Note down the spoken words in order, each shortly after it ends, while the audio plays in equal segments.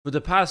For the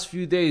past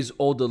few days,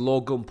 all the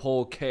Logan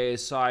Paul,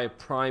 KSI,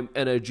 Prime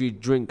Energy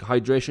drink,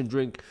 hydration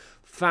drink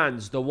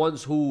fans, the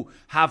ones who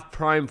have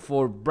Prime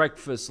for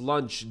breakfast,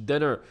 lunch,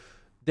 dinner,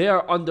 they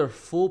are under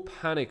full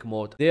panic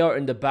mode. They are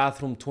in the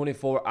bathroom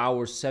 24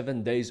 hours,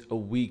 7 days a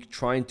week,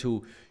 trying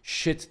to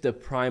shit the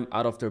Prime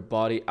out of their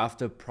body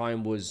after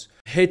Prime was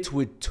hit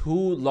with 2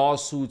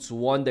 lawsuits.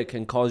 One that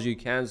can cause you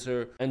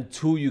cancer, and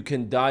 2, you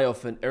can die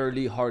of an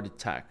early heart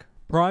attack.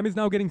 Prime is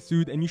now getting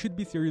sued, and you should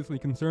be seriously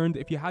concerned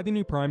if you had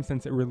any Prime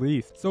since it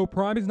released. So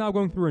Prime is now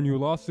going through a new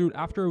lawsuit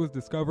after it was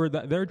discovered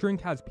that their drink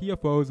has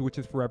PFOs, which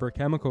is forever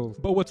chemicals.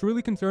 But what's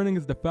really concerning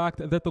is the fact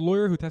that the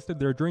lawyer who tested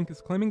their drink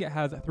is claiming it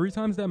has 3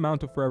 times the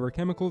amount of forever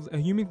chemicals a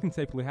human can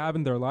safely have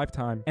in their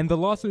lifetime. And the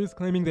lawsuit is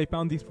claiming they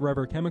found these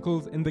forever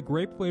chemicals in the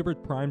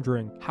grape-flavored Prime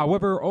drink.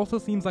 However, also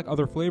seems like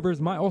other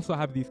flavors might also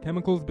have these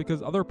chemicals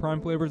because other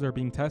Prime flavors are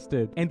being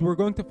tested. And we're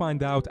going to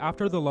find out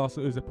after the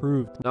lawsuit is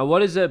approved. Now,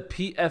 what is a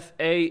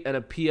PFA and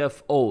a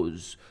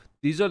PFOs?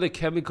 These are the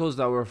chemicals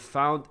that were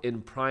found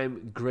in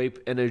Prime Grape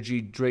Energy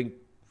drink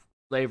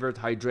flavored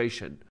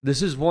hydration.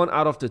 This is one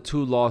out of the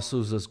 2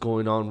 lawsuits that's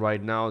going on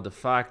right now. The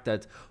fact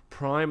that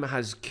Prime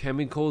has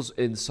chemicals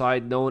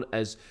inside known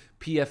as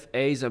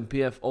PFAs and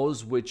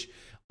PFOs, which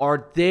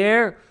are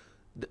there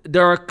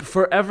are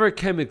forever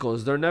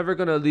chemicals. They're never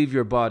going to leave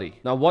your body.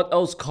 Now, what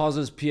else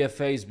causes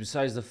PFAs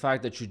besides the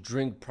fact that you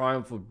drink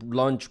Prime for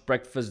lunch,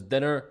 breakfast,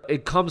 dinner?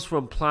 It comes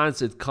from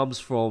plants. It comes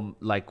from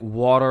like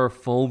water,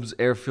 foams,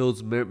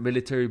 airfields,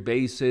 military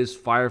bases,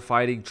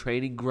 firefighting,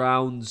 training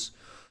grounds.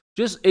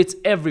 It's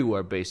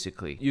everywhere,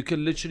 basically. You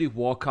can literally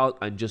walk out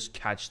and just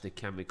catch the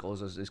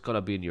chemicals as it's going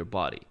to be in your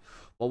body.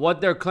 But what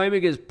they're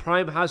claiming is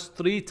Prime has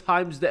 3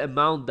 times the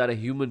amount that a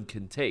human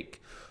can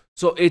take.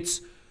 So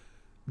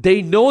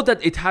they know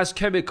that it has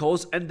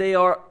chemicals, and they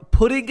are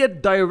putting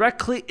it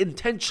directly,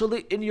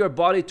 intentionally in your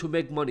body to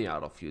make money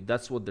out of you.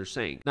 That's what they're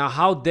saying. Now,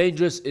 how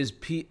dangerous is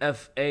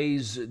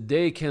PFAs?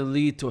 They can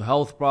lead to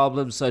health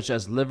problems such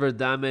as liver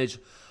damage,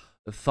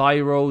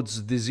 thyroid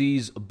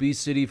disease,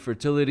 obesity,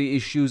 fertility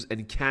issues,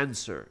 and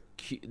cancer.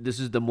 This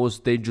is the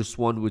most dangerous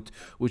one,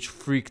 which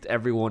freaked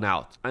everyone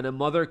out. And a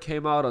mother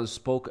came out and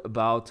spoke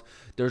about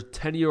their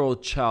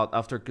 10-year-old child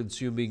after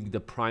consuming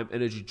the Prime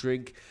Energy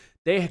drink.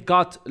 They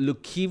got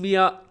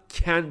leukemia,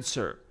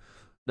 cancer.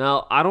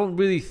 Now, I don't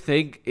really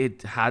think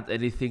it had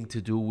anything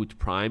to do with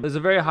Prime. There's a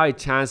very high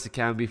chance it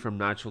can be from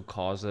natural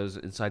causes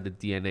inside the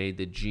DNA,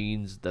 the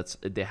genes,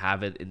 they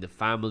have it in the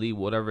family,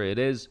 whatever it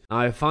is. Now,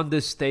 I found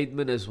this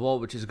statement as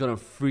well, which is going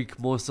to freak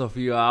most of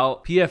you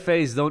out.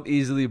 PFAs don't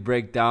easily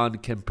break down,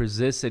 can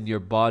persist in your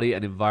body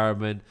and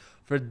environment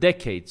for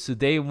decades.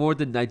 Today, more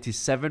than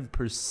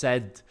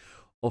 97%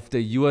 of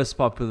the US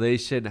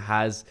population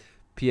has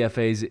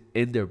PFAs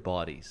in their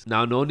bodies.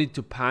 Now, no need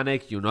to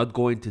panic. You're not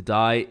going to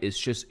die. It's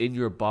just in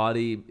your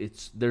body.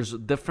 There's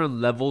different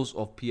levels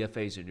of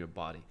PFAs in your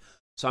body.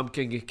 Some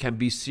can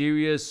be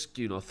serious,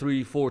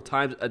 3-4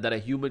 times that a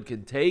human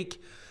can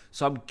take.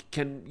 Some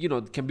can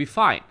be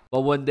fine.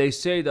 But when they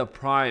say that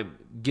Prime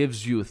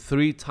gives you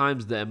 3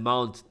 times the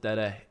amount that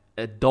a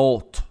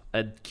adult,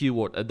 and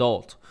keyword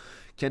adult,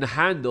 can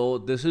handle,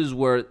 this is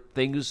where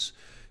things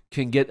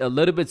can get a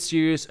little bit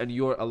serious and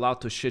you're allowed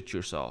to shit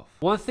yourself.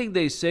 One thing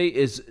they say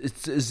is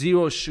it's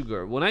 0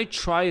 sugar. When I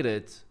tried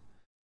it,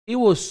 it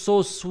was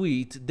so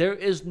sweet. There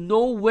is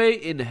no way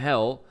in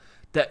hell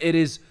that it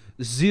is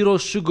 0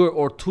 sugar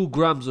or 2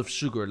 grams of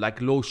sugar, like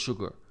low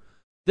sugar.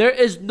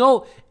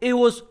 It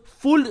was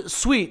full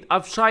sweet.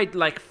 I've tried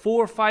like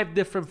 4 or 5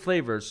 different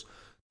flavors.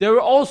 They were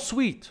all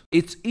sweet.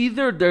 It's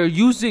either they're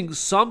using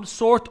some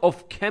sort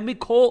of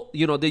chemical,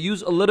 they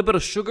use a little bit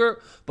of sugar,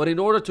 but in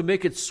order to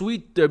make it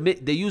sweet,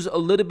 they use a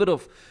little bit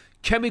of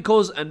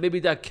chemicals, and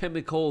maybe that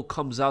chemical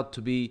comes out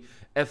to be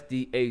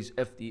FDAs,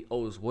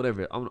 FDOs,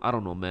 whatever. I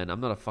don't know, man. I'm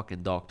not a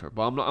fucking doctor,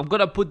 but I'm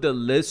gonna put the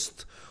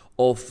list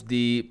of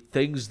the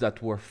things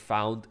that were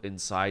found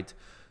inside,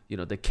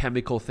 the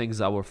chemical things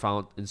that were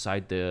found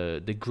inside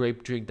the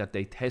grape drink that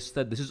they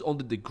tested. This is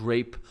only the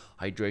grape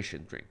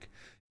hydration drink.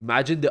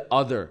 Imagine the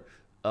other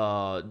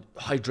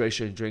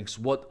hydration drinks,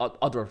 what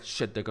other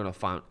shit they're gonna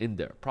find in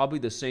there. Probably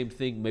the same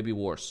thing, maybe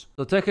worse.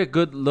 So take a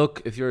good look.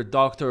 If you're a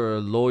doctor or a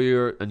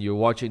lawyer and you're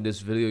watching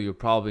this video, you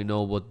probably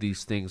know what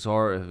these things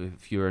are.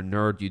 If you're a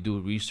nerd, you do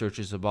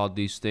researches about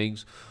these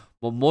things.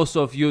 But most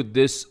of you,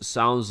 this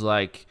sounds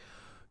like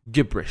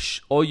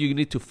gibberish. All you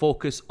need to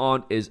focus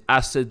on is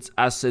acids,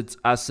 acids,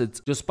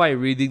 acids. Just by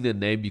reading the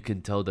name, you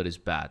can tell that it's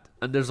bad.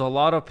 And there's a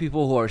lot of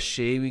people who are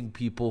shaming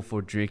people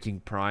for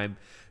drinking Prime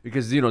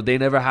because, they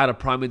never had a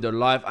Prime in their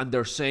life, and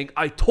they're saying,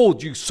 I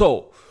told you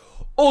so.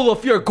 All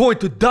of you are going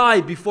to die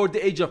before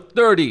the age of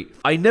 30.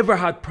 I never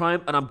had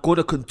Prime, and I'm going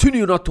to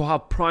continue not to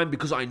have Prime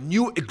because I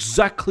knew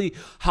exactly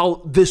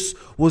how this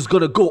was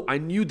going to go. I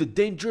knew the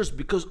dangers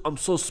because I'm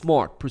so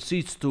smart.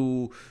 Proceeds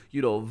to,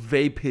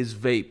 vape his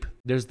vape.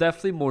 There's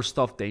definitely more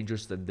stuff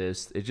dangerous than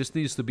this. It just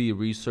needs to be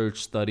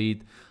researched,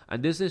 studied,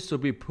 and this needs to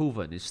be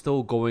proven. It's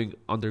still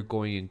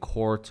undergoing in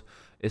court.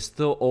 It's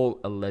still all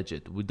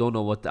alleged. We don't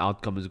know what the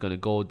outcome is going to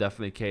go.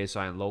 Definitely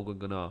KSI and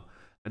Logan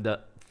and the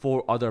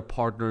 4 other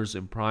partners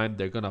in Prime.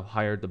 They're gonna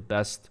hire the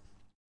best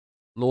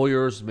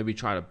lawyers, maybe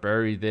try to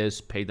bury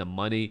this, pay them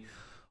money.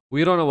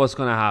 We don't know what's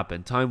gonna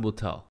happen. Time will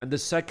tell. And the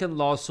second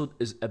lawsuit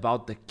is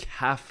about the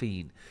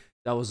caffeine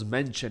that was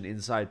mentioned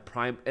inside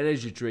Prime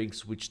energy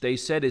drinks, which they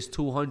said is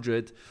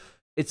 200.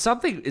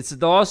 The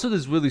lawsuit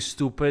is really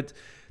stupid.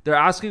 They're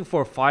asking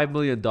for $5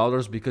 million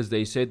because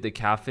they said the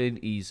caffeine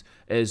is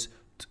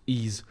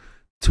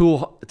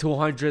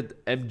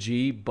 200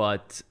 mg,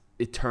 but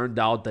it turned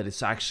out that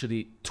it's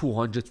actually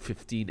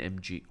 215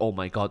 mg. Oh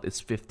my god, it's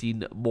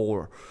 15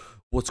 more.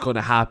 What's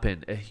gonna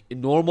happen? A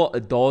normal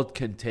adult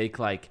can take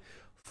like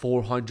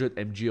 400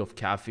 mg of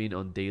caffeine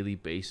on daily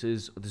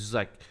basis. This is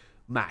like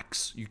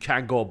max. You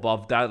can't go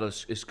above that, or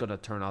it's gonna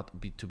turn out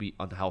to be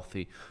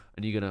unhealthy,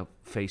 and you're gonna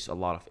face a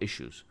lot of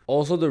issues.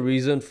 Also, the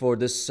reason for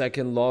this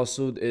second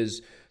lawsuit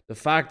is the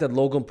fact that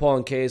Logan Paul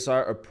and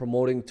KSI are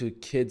promoting to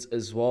kids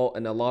as well,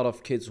 and a lot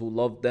of kids who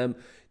love them,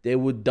 they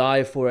would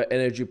die for an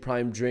Energy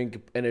Prime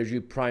drink, Energy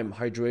Prime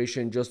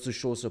hydration, just to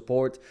show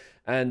support.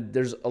 And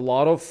there's a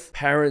lot of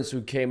parents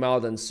who came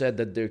out and said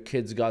that their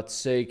kids got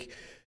sick.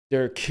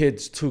 Their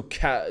kids took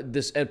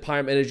this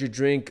Prime energy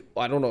drink.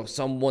 I don't know,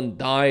 someone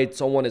died,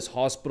 someone is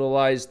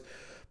hospitalized.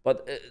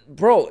 But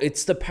bro,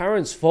 it's the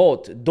parents'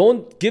 fault.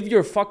 Don't give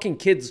your fucking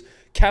kids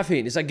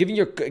caffeine. It's like giving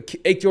your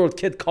 8-year-old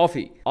kid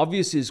coffee.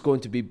 Obviously, it's going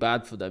to be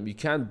bad for them. You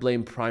can't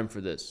blame Prime for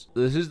this.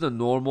 This is the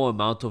normal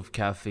amount of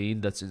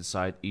caffeine that's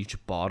inside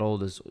each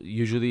bottle.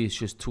 Usually, it's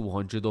just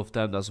 200 of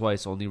them. That's why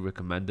it's only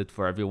recommended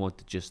for everyone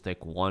to just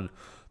take one.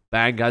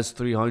 Bang has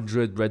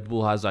 300. Red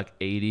Bull has like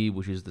 80,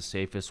 which is the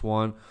safest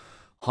one.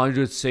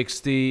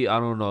 160, I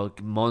don't know,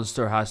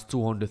 Monster has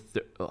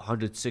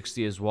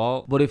 160 as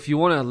well. But if you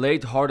want a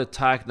late heart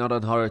attack, not a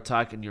heart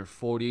attack in your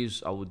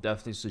 40s, I would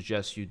definitely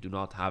suggest you do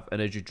not have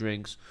energy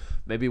drinks.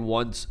 Maybe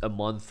once a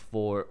month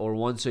or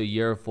once a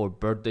year for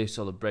birthday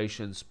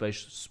celebrations,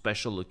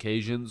 special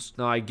occasions.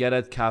 Now, I get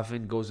it,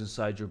 caffeine goes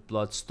inside your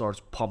blood,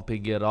 starts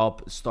pumping it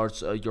up,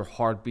 starts your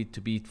heartbeat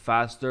to beat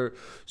faster.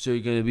 So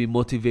you're going to be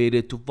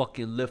motivated to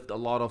fucking lift a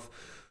lot of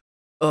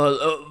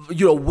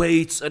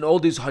weights. And all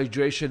these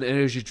hydration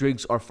energy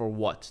drinks are for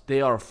what?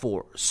 They are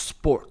for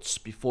sports,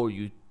 before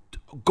you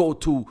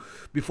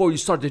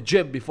start the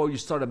gym, before you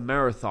start a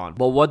marathon.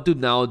 But what do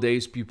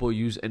nowadays people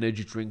use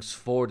energy drinks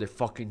for? They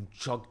fucking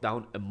chug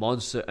down a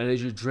Monster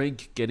energy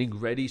drink, getting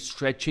ready,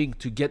 stretching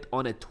to get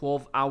on a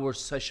 12-hour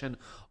session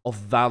of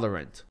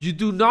Valorant. You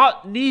do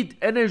not need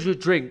energy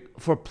drink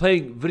for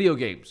playing video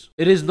games.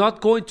 It is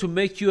not going to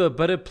make you a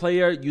better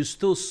player. You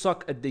still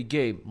suck at the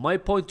game. My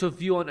point of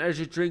view on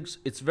energy drinks,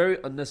 it's very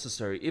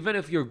unnecessary. Even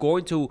if you're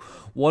going to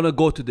want to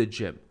go to the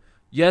gym,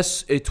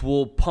 yes, it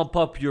will pump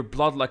up your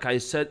blood. Like I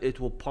said, it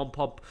will pump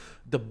up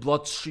the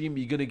bloodstream.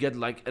 You're gonna get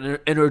like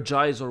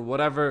energized or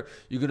whatever.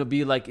 You're gonna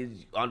be like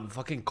on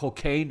fucking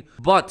cocaine.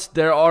 But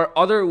there are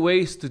other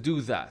ways to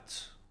do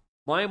that.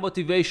 My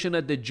motivation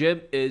at the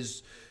gym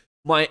is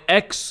my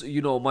ex,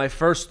 my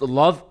first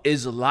love,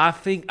 is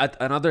laughing at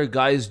another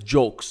guy's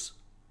jokes.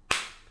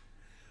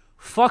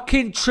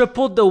 Fucking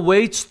triple the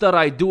weights that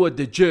I do at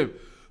the gym.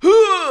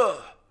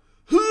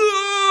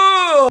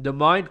 The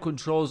mind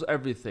controls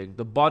everything.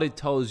 The body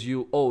tells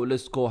you, oh,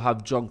 let's go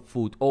have junk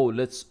food. Oh,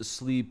 let's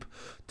sleep,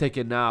 take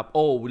a nap.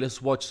 Oh,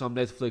 let's watch some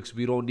Netflix.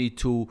 We don't need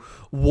to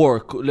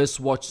work. Let's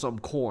watch some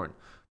corn.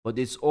 But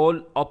it's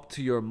all up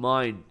to your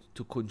mind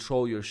to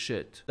control your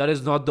shit. That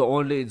is not the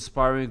only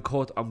inspiring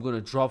quote I'm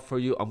gonna drop for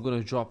you. I'm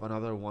gonna drop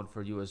another one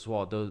for you as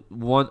well. The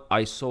one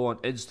I saw on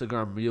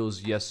Instagram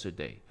Reels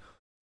yesterday.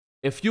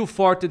 If you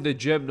fart in the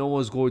gym, no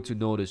one's going to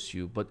notice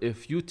you. But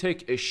if you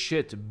take a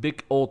shit,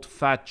 big old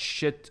fat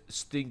shit,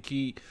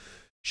 stinky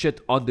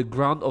shit on the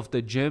ground of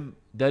the gym,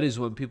 that is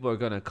when people are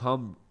gonna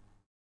come,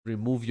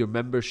 remove your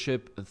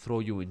membership, and throw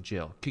you in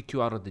jail. Kick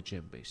you out of the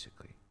gym,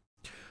 basically.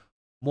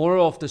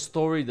 Moral of the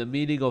story, the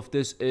meaning of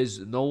this is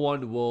no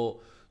one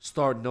will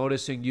start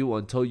noticing you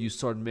until you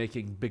start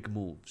making big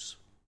moves.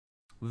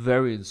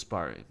 Very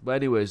inspiring. But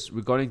anyways,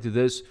 regarding to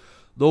this,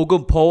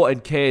 Logan Paul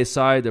and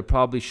KSI, they're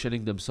probably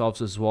shitting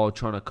themselves as well,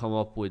 trying to come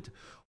up with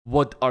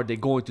what are they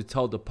going to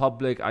tell the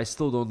public. I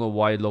still don't know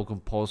why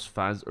Logan Paul's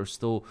fans are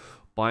still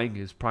buying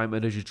his Prime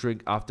energy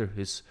drink after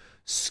his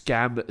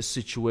scam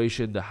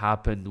situation that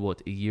happened,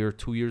 a year,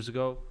 2 years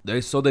ago.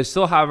 They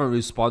still haven't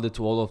responded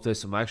to all of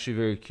this. I'm actually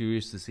very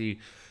curious to see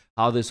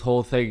how this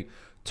whole thing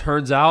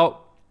turns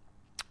out.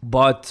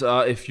 But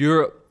if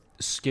you're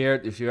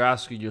scared, if you're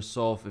asking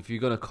yourself, if you're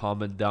going to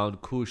comment down,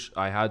 Kush,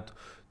 I had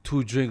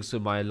 2 drinks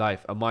in my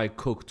life. Am I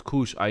cooked?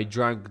 Kush, I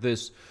drank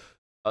this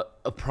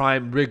a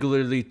Prime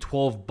regularly,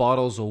 12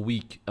 bottles a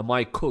week. Am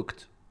I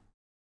cooked?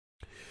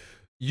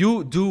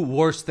 You do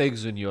worse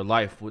things in your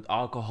life with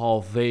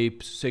alcohol,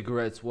 vapes,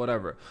 cigarettes,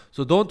 whatever.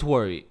 So don't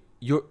worry.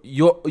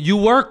 You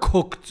were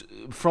cooked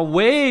from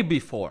way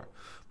before.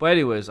 But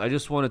anyways, I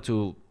just wanted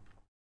to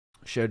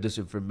share this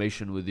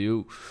information with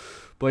you.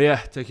 But yeah,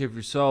 take care of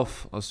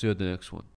yourself. I'll see you at the next one.